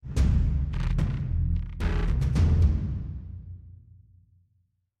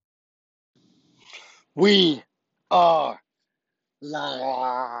We are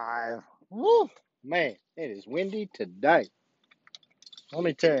live. Woo! Man, it is windy today. Let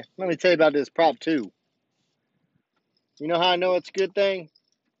me tell you about this prop two. You know how I know it's a good thing?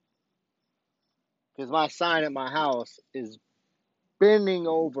 Because my sign at my house is bending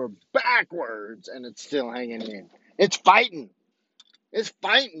over backwards and it's still hanging in. It's fighting. It's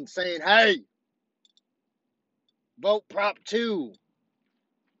fighting, saying, hey, vote prop two.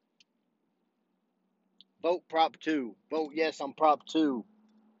 Vote prop two. Vote yes on prop two.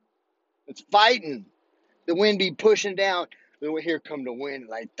 It's fighting. The wind be pushing down. Here come the wind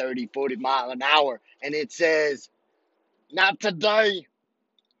like 30, 40 mile an hour. And it says, not today.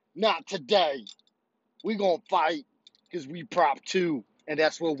 Not today. We gonna fight because we prop two. And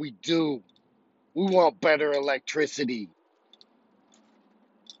that's what we do. We want better electricity.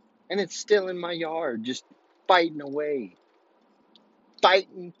 And it's still in my yard, just fighting away.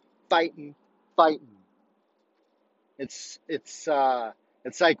 Fighting, fighting, fighting. It's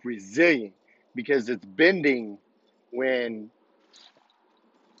like resilient because it's bending when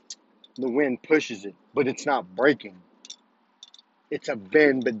the wind pushes it, but it's not breaking. It's a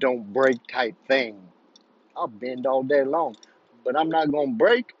bend but don't break type thing. I'll bend all day long, but I'm not gonna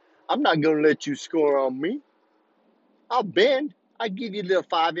break. I'm not gonna let you score on me. I'll bend. I give you a little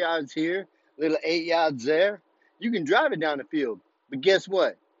 5 yards here, a little 8 yards there. You can drive it down the field, but guess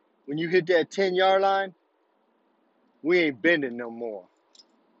what? When you hit that 10-yard line, we ain't bending no more.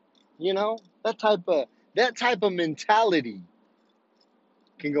 You know that type of mentality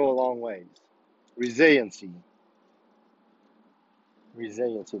can go a long ways. Resiliency,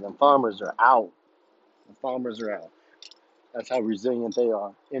 resiliency. The farmers are out. The farmers are out. That's how resilient they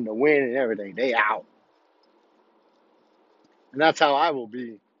are in the wind and everything. They out. And that's how I will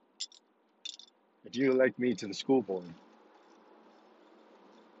be if you elect me to the school board.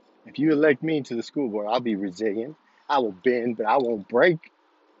 If you elect me to the school board, I'll be resilient. I will bend, but I won't break.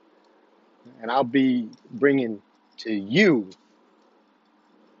 And I'll be bringing to you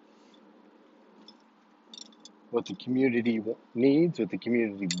what the community needs, what the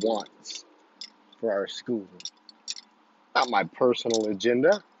community wants for our school. Not my personal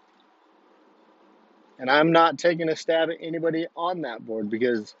agenda. And I'm not taking a stab at anybody on that board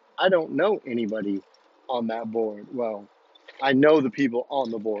because I don't know anybody on that board. Well, I know the people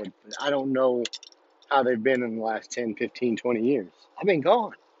on the board, but I don't know how they've been in the last 10, 15, 20 years. I've been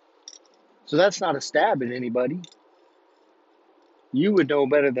gone. So that's not a stab at anybody. You would know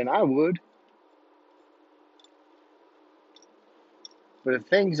better than I would. But if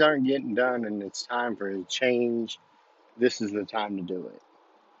things aren't getting done and it's time for a change, this is the time to do it.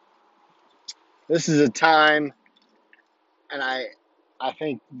 This is a time, and I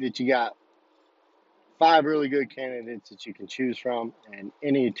think that you got 5 really good candidates that you can choose from, and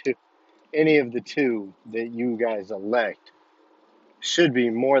any of the two that you guys elect should be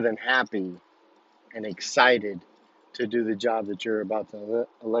more than happy and excited to do the job that you're about to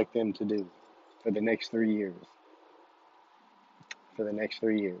elect them to do for the next 3 years. For the next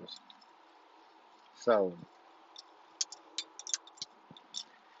 3 years. So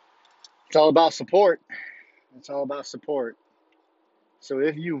it's all about support. It's all about support. So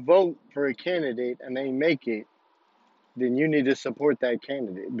if you vote for a candidate and they make it, then you need to support that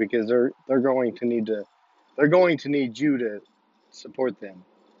candidate because they're going to need you to support them.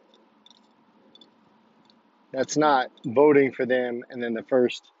 That's not voting for them and then the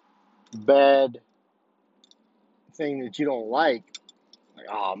first bad thing that you don't like,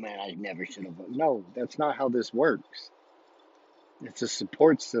 oh man, I never should have voted. No, that's not how this works. It's a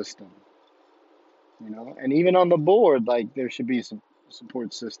support system, And even on the board, like there should be some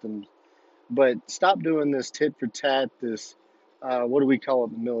support systems. But stop doing this tit for tat. This, what do we call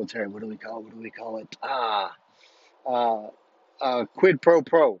it in the military? What do we call it? What do we call it? Uh, quid pro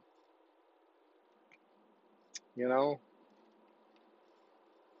quo. You know,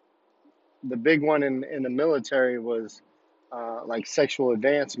 the big one in the military was like sexual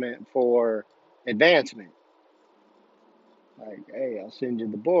advancement for advancement. Like, hey, I'll send you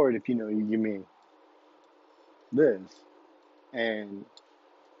the board if you give me this. And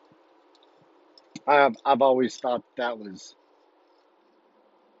I've always thought that was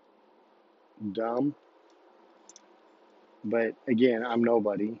dumb. But again, I'm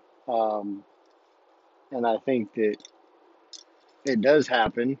nobody. Um, and I think that it does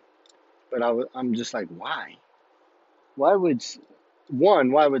happen. But I'm just like, why? Why would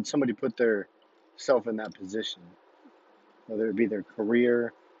why would somebody put their self in that position? Whether it be their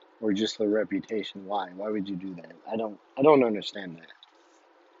career or just their reputation. Why? Why would you do that? I don't understand that.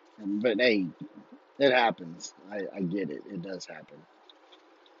 But hey, it happens. I get it. It does happen.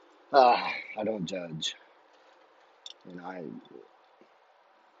 I don't judge. You know,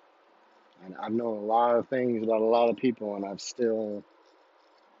 I've known a lot of things about a lot of people, and I've still,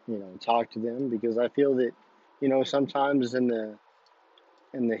 talked to them because I feel that, sometimes in the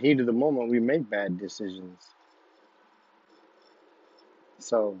heat of the moment we make bad decisions.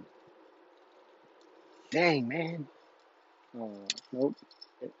 So, dang man, nope,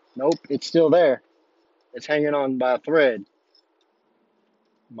 nope, it's still there. It's hanging on by a thread.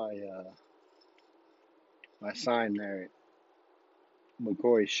 My my sign there at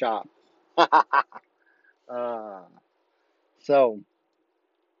McCoy's shop. uh, so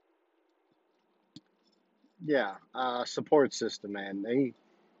yeah, support system, man.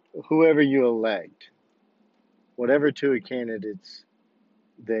 Whoever you elect, whatever two candidates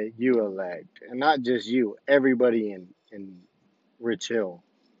that you elect, and not just you, everybody in Rich Hill.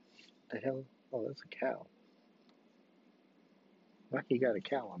 The hell? Oh, that's a cow. Lucky got a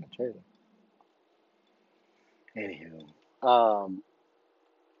cow on the trailer. Anywho, um,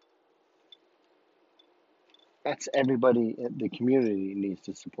 that's everybody. The community needs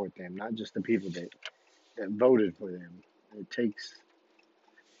to support them, not just the people that voted for them. It takes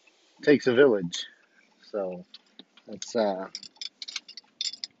a village. So that's uh,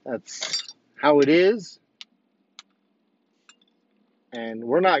 that's how it is, and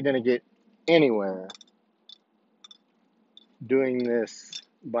we're not going to get anywhere doing this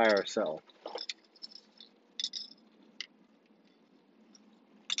by ourselves.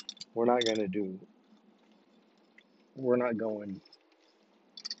 We're not going to do. We're not going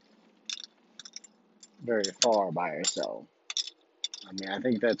very far by ourselves. I mean, I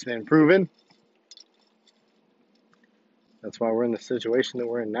think that's been proven. That's why we're in the situation that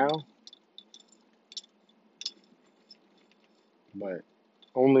we're in now. But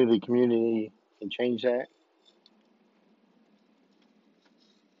only the community can change that.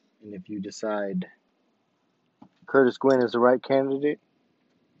 And if you decide Curtis Gwynn is the right candidate,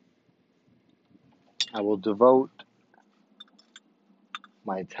 I will devote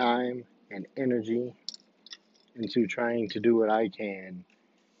my time and energy into trying to do what I can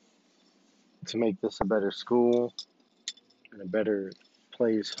to make this a better school and a better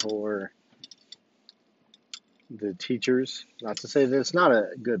place for the teachers. Not to say that it's not a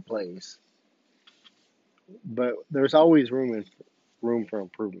good place, but there's always room for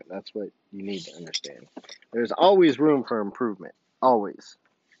improvement. That's what you need to understand. There's always room for improvement. Always.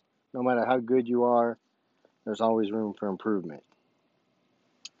 No matter how good you are, there's always room for improvement.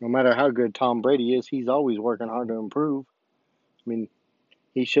 No matter how good Tom Brady is, he's always working hard to improve. I mean,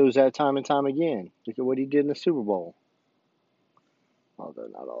 he shows that time and time again. Look at what he did in the Super Bowl. Although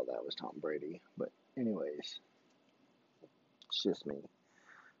not all that was Tom Brady. But anyways, it's just me.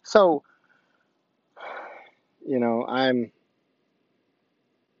 So, you know,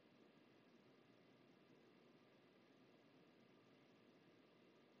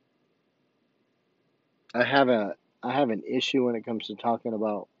 I have a I have an issue when it comes to talking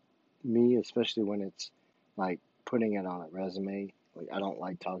about me, especially when it's like putting it on a resume. Like I don't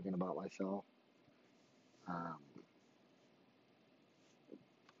like talking about myself. Um,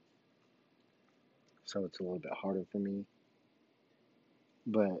 so it's a little bit harder for me.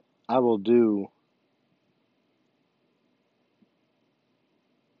 But I will do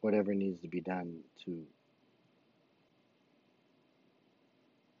whatever needs to be done to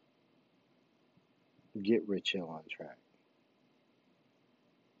get Rich Hill on track.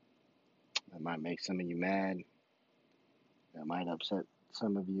 That might make some of you mad. That might upset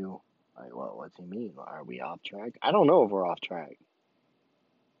some of you. Like, well, what's he mean? Are we off track? I don't know if we're off track.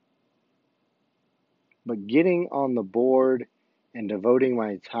 But getting on the board and devoting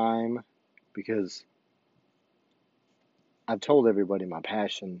my time, because I've told everybody my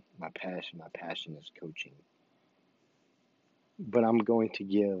passion is coaching. But I'm going to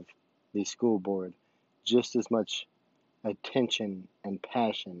give the school board just as much attention and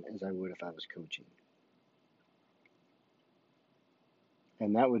passion as I would if I was coaching.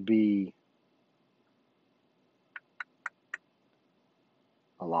 And that would be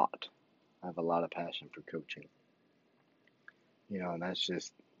a lot. I have a lot of passion for coaching. And that's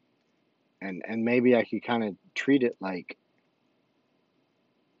just and maybe I could kind of treat it like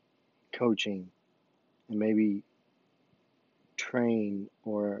coaching and maybe train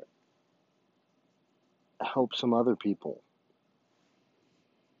or help some other people,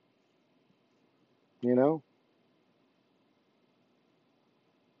 you know?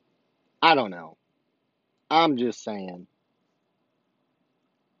 I don't know. I'm just saying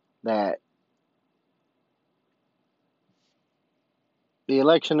that the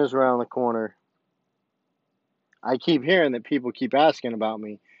election is around the corner. I keep hearing that people keep asking about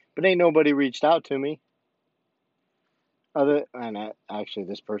me, But ain't nobody reached out to me. Actually,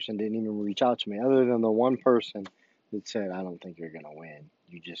 this person didn't even reach out to me, other than the one person that said, "I don't think you're gonna win.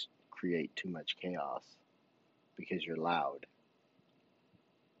 You just create too much chaos because you're loud."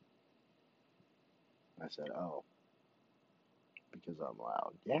 I said, "Oh, because I'm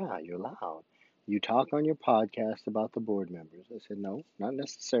loud." "Yeah, you're loud. You talk on your podcast about the board members." I said, "No, not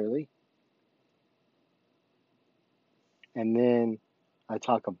necessarily." And then I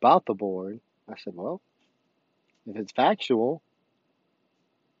talk about the board. I said, "Well, if it's factual,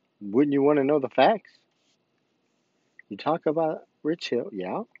 wouldn't you want to know the facts?" You talk about Rich Hill,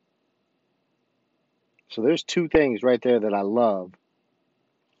 yeah. So there's two things right there that I love: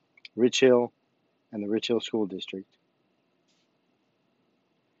 Rich Hill and the Rich Hill School District.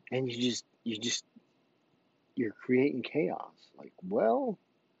 And you're creating chaos. Like, well,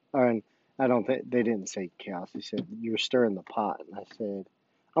 and I don't think they didn't say chaos. They said you're stirring the pot. And I said,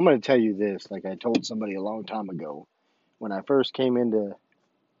 I'm going to tell you this. Like I told somebody a long time ago, when I first came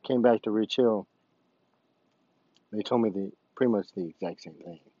back to Rich Hill, they told me pretty much the exact same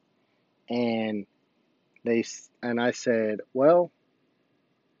thing. And I said, well,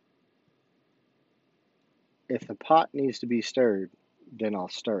 if the pot needs to be stirred, then I'll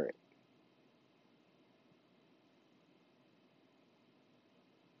stir it.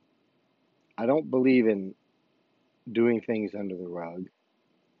 I don't believe in doing things under the rug.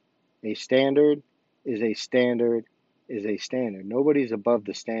 A standard is a standard is a standard. Nobody's above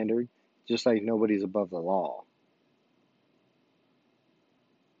the standard, just like nobody's above the law.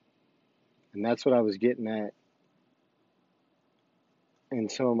 And that's what I was getting at in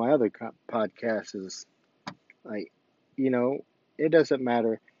some of my other podcasts is like, it doesn't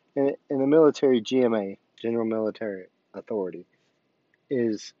matter. In the military, GMA, General Military Authority,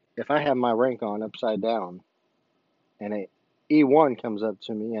 is if I have my rank on upside down and a E1 comes up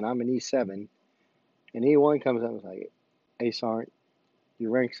to me and I'm an E7, and E1 comes up and is like, "Hey, Sergeant,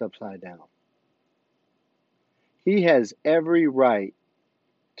 your rank's upside down." He has every right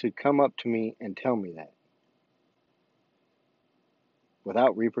to come up to me and tell me that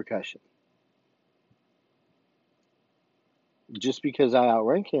without repercussion. Just because I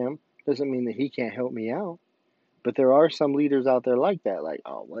outrank him doesn't mean that he can't help me out. But there are some leaders out there like that, like,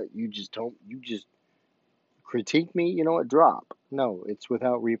 "Oh, what, you just critique me, you know what, drop." No, it's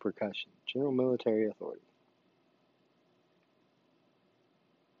without repercussion. General Military Authority.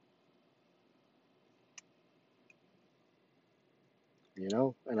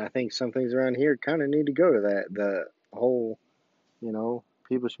 And I think some things around here kind of need to go to that. The whole,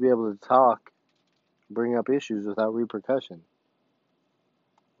 people should be able to talk, bring up issues without repercussion,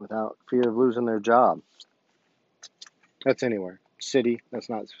 without fear of losing their job. That's anywhere. City, that's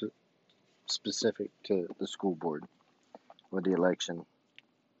not specific to the school board or the election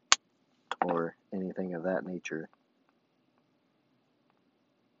or anything of that nature.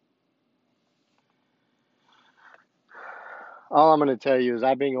 All I'm going to tell you is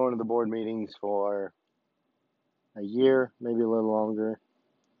I've been going to the board meetings for a year, maybe a little longer,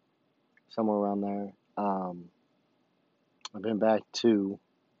 somewhere around there. I've been back two.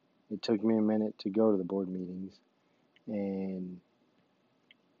 It took me a minute to go to the board meetings. And,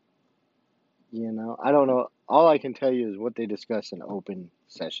 I don't know. All I can tell you is what they discuss in open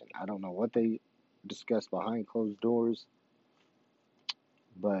session. I don't know what they discuss behind closed doors,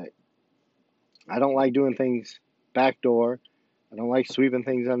 but I don't like doing things backdoor. I don't like sweeping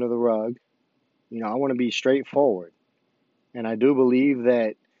things under the rug. I want to be straightforward. And I do believe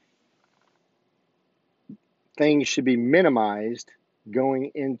that things should be minimized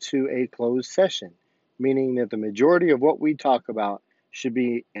going into a closed session, meaning that the majority of what we talk about should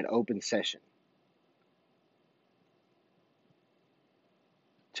be an open session.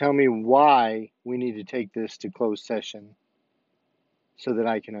 Tell me why we need to take this to closed session so that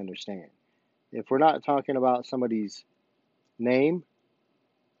I can understand. If we're not talking about somebody's name,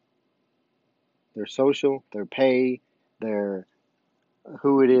 their social, their pay, their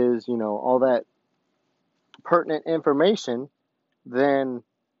who it is, all that pertinent information, then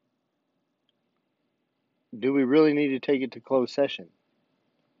do we really need to take it to closed session?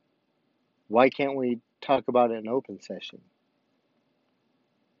 Why can't we talk about it in open session?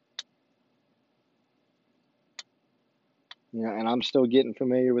 And I'm still getting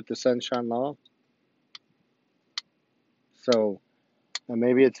familiar with the Sunshine Law. So and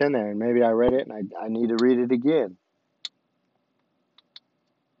maybe it's in there, and maybe I read it, and I need to read it again.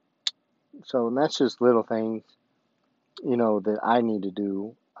 So and that's just little things, that I need to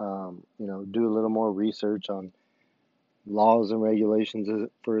do. Do a little more research on laws and regulations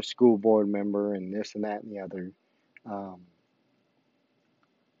for a school board member and this and that and the other. Um,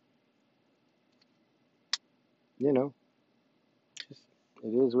 you know, just, it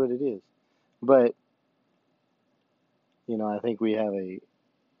is what it is. But, I think we have a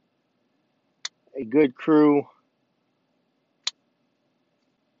good crew,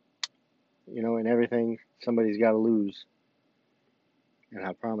 and everything. Somebody's got to lose. And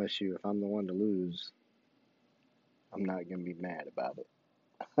I promise you, if I'm the one to lose, I'm not going to be mad about it.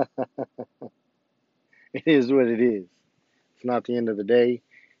 It is what it is. It's not the end of the day.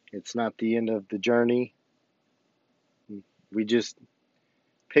 It's not the end of the journey. We just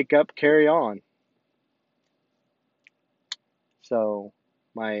pick up, carry on. So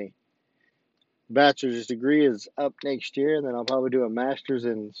my bachelor's degree is up next year, and then I'll probably do a master's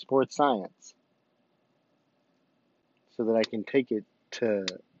in sports science so that I can take it to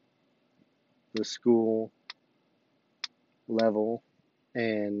the school level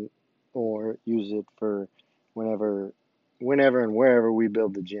and or use it for whenever and wherever we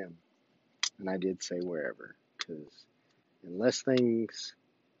build the gym. And I did say wherever, because unless things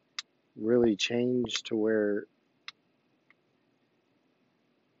really change to where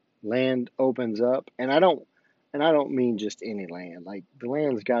land opens up, and I don't mean just any land. Like the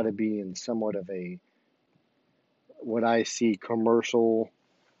land's got to be in somewhat of a what I see commercial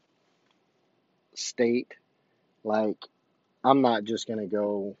state. Like I'm not just gonna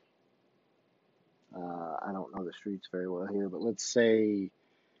go. I don't know the streets very well here, but let's say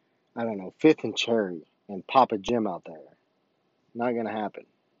I don't know Fifth and Cherry and pop a gym out there. Not gonna happen.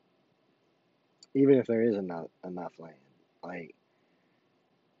 Even if there is enough land. Like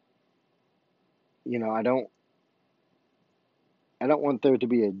I don't want there to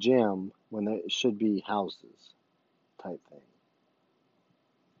be a gym when there should be houses type thing.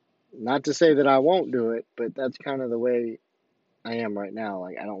 Not to say that I won't do it, but that's kind of the way I am right now.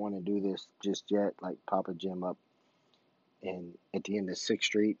 Like I don't want to do this just yet. Like pop a gym up and at the end of Sixth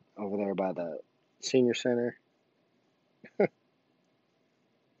Street over there by the senior center.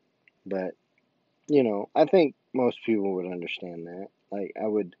 But I think most people would understand that. Like I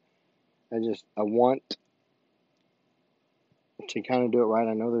want to kind of do it right.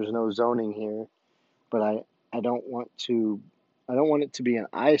 I know there's no zoning here, but I don't want to I don't want it to be an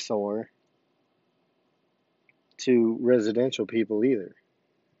eyesore to residential people either.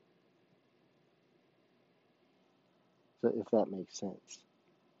 So if that makes sense.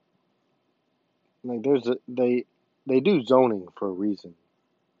 Like they do zoning for a reason.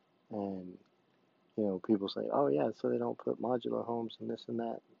 And people say, "Oh yeah, so they don't put modular homes and this and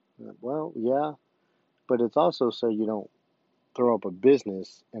that." Well, yeah, but it's also so you don't throw up a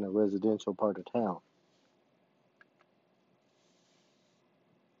business in a residential part of town.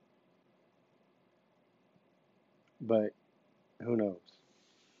 But who knows?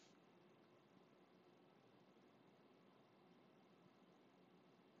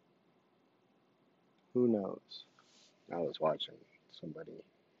 Who knows? I was watching somebody.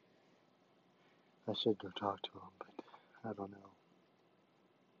 I should go talk to him, but I don't know.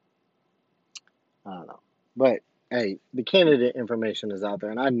 I don't know. But hey, the candidate information is out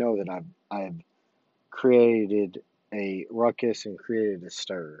there, and I know that I've created a ruckus and created a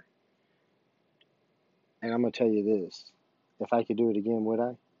stir. And I'm gonna tell you this: if I could do it again, would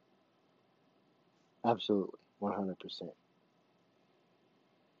I? Absolutely, 100%.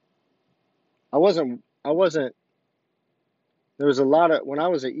 I wasn't. I wasn't. There was a lot of when I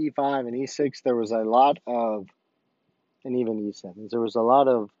was at E5 and E6. There was a lot of, and even E7s. There was a lot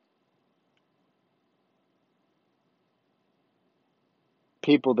of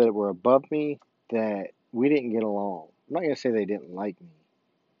people that were above me that we didn't get along. I'm not gonna say they didn't like me,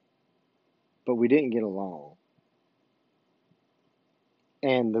 but we didn't get along.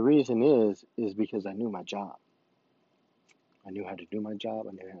 And the reason is because I knew my job. I knew how to do my job.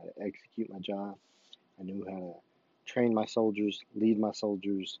 I knew how to execute my job. I knew how to train my soldiers, lead my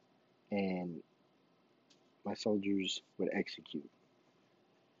soldiers, and my soldiers would execute.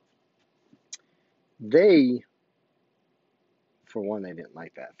 They, for one, they didn't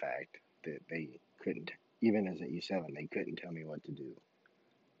like that fact that they couldn't, even as an E7, they couldn't tell me what to do.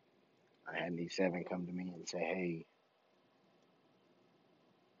 I had an E7 come to me and say, "Hey,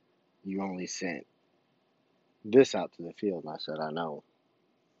 you only sent this out to the field." And I said, "I know."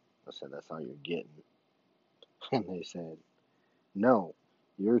 I said, "That's all you're getting." And they said, "No,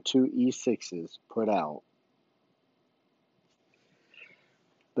 your two E6s put out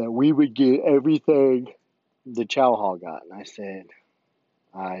that we would get everything the Chow Hall got." And I said,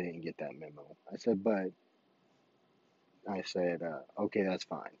 "I didn't get that memo." I said, "Okay, that's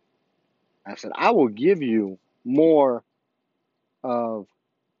fine." I said, "I will give you more of,"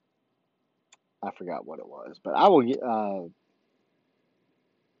 I forgot what it was, but I will get,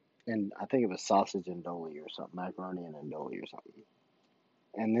 and I think it was sausage andouille or something, macaroni and andouille or something.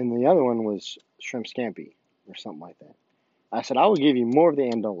 And then the other one was shrimp scampi or something like that. I said, I will give you more of the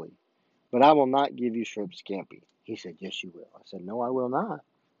andouille, but I will not give you shrimp scampi. He said, yes, you will. I said, no, I will not.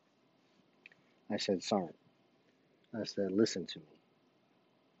 I said, sorry. I said, listen to me.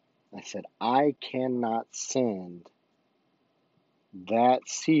 I said, I cannot send that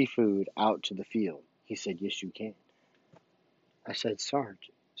seafood out to the field. He said, yes, you can. I said,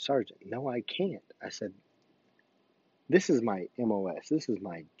 Sergeant, no, I can't. I said, this is my MOS. This is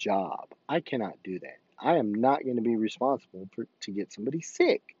my job. I cannot do that. I am not going to be responsible to get somebody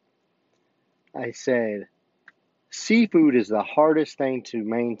sick. I said, seafood is the hardest thing to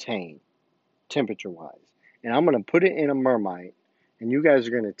maintain temperature wise. And I'm going to put it in a Mermite, and you guys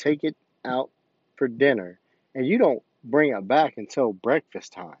are going to take it out for dinner, and you don't bring it back until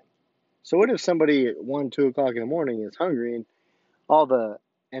breakfast time. So what if somebody at 1, 2 o'clock in the morning is hungry and all the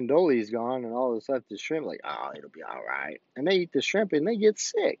andouille's gone and all that's left is shrimp? Like, oh, it'll be all right. And they eat the shrimp and they get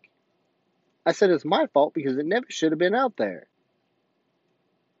sick. I said, it's my fault because it never should have been out there.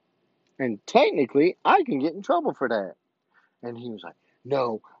 And technically, I can get in trouble for that. And he was like,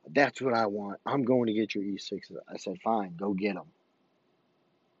 no, that's what I want. I'm going to get your E6s. I said, fine, go get them.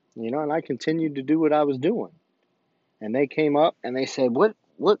 And I continued to do what I was doing. And they came up and they said, what,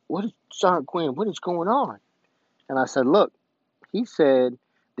 Sergeant Quinn, what is going on? And I said, look, he said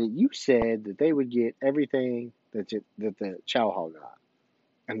that you said that they would get everything that the chow hall got.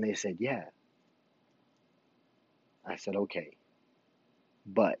 And they said, yeah. I said, okay,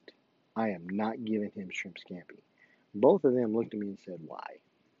 but I am not giving him shrimp scampi. Both of them looked at me and said, why?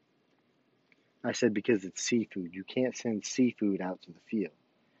 I said, because it's seafood. You can't send seafood out to the field.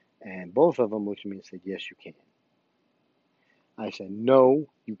 And both of them looked at me and said, yes, you can. I said, no,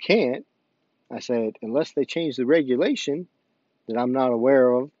 you can't. I said, unless they change the regulation that I'm not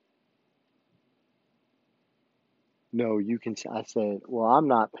aware of, no, you can. I said, well, I'm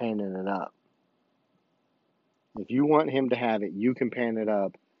not panning it up. If you want him to have it, you can pan it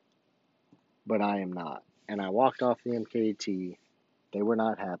up, but I am not. And I walked off the MKT. They were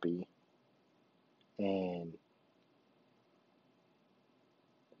not happy. And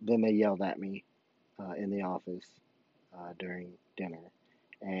then they yelled at me in the office during dinner.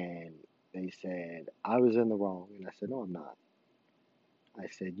 And they said, I was in the wrong. And I said, no, I'm not. I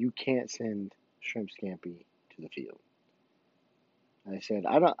said, you can't send shrimp scampi to the field. I said,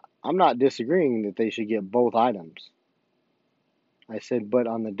 I'm not disagreeing that they should get both items. I said, but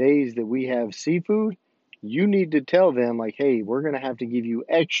on the days that we have seafood, you need to tell them, like, hey, we're going to have to give you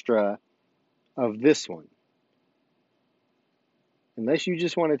extra of this one. Unless you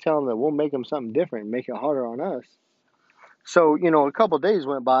just want to tell them that we'll make them something different and make it harder on us. So, a couple of days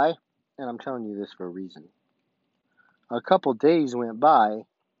went by, and I'm telling you this for a reason. A couple of days went by,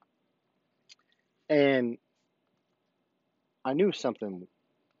 and I knew something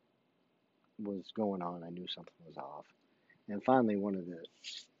was going on. I knew something was off. And finally, one of the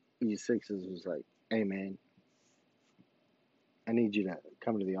E6s was like, hey, man, I need you to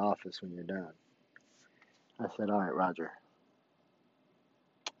come to the office when you're done. I said, all right, Roger.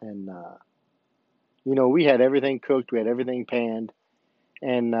 And, we had everything cooked. We had everything panned.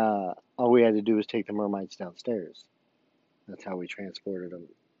 And all we had to do was take the mermites downstairs. That's how we transported them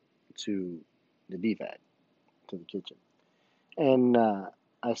to the DVAC, to the kitchen. And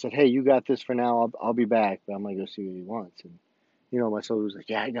I said, hey, you got this for now. I'll be back, but I'm going to go see what he wants. And, my soldier was like,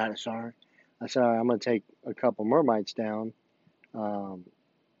 yeah, I got it, sorry. I said, all right, I'm going to take a couple mermites down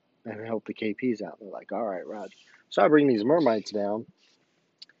and help the KPs out. They're like, all right, Roger. So I bring these mermites down,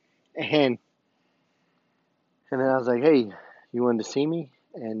 and then I was like, hey, you wanted to see me?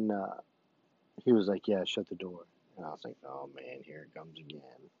 And he was like, yeah, shut the door. And I was like, oh, man, here it comes again.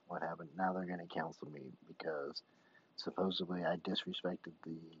 What happened? Now they're going to cancel me because supposedly I disrespected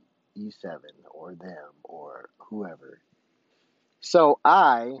the E7 or them or whoever. So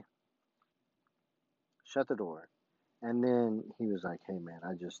I shut the door. And then he was like, hey, man,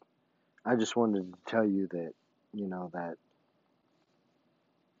 I just wanted to tell you that, that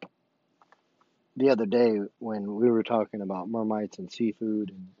the other day when we were talking about mermites and seafood,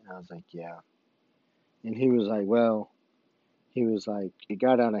 and I was like, yeah. And he was like, well, it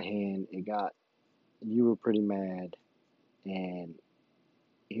got out of hand. You were pretty mad. And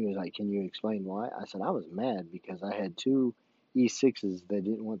he was like, can you explain why? I said, I was mad because I had two E6s that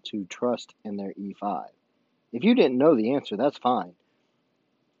didn't want to trust in their E5. If you didn't know the answer, that's fine.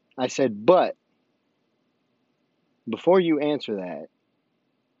 I said, but before you answer that,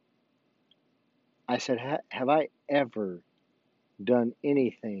 I said, have I ever done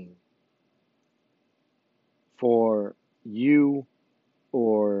anything for you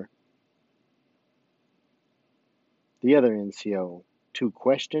or the other NCO to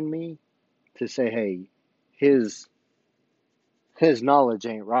question me, to say, hey, his his knowledge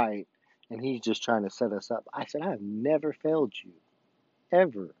ain't right and he's just trying to set us up. I said, I have never failed you,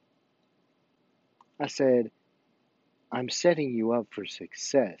 ever. I said, I'm setting you up for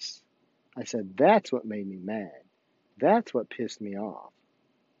success. I said, that's what made me mad. That's what pissed me off,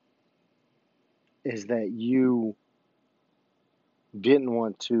 is that you didn't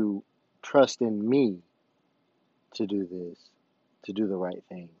want to trust in me to do this, to do the right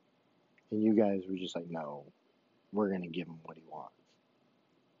thing. And you guys were just like, no, we're going to give him what he wants.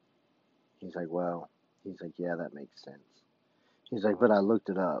 He's like, well, he's like, yeah, that makes sense. He's like, but I looked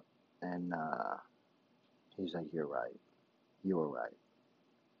it up, and he's like, you're right. You were right.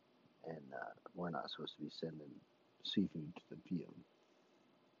 And we're not supposed to be sending seafood to the field.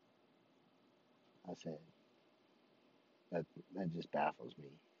 I said, that, that just baffles me.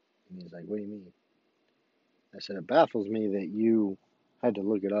 And he's like, what do you mean? I said, it baffles me that you had to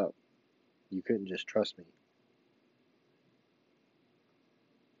look it up. You couldn't just trust me.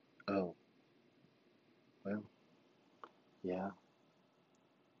 Oh, well, yeah.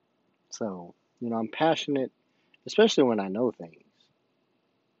 So, I'm passionate, especially when I know things.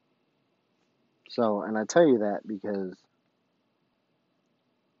 So, and I tell you that because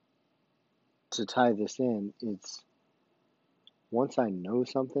to tie this in, it's once I know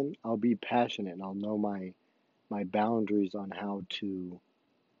something, I'll be passionate and I'll know my boundaries on how to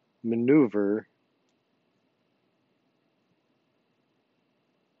maneuver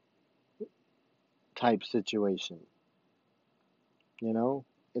type situation. You know,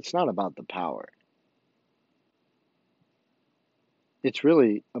 it's not about the power. It's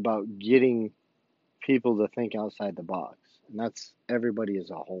really about getting people to think outside the box, and that's everybody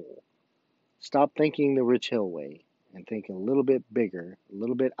as a whole. Stop thinking the Rich Hill way and think a little bit bigger, a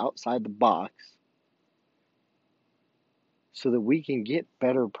little bit outside the box, so that we can get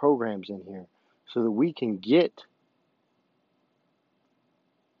better programs in here, so that we can get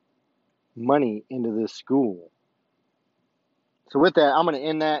money into this school. So with that, I'm going to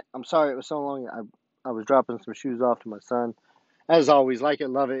end that. I'm sorry it was so long. I was dropping some shoes off to my son. As always, like it,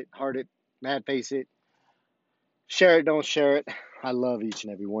 love it, heart it, mad face it, share it, don't share it. I love each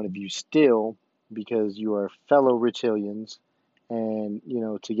and every one of you still, because you are fellow Rich Hillians, and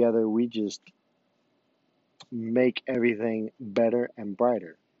together we just make everything better and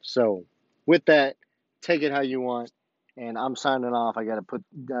brighter. So with that, take it how you want, and I'm signing off. I got to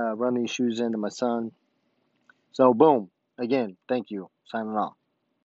run these shoes into my son. So boom, again, thank you. Signing off.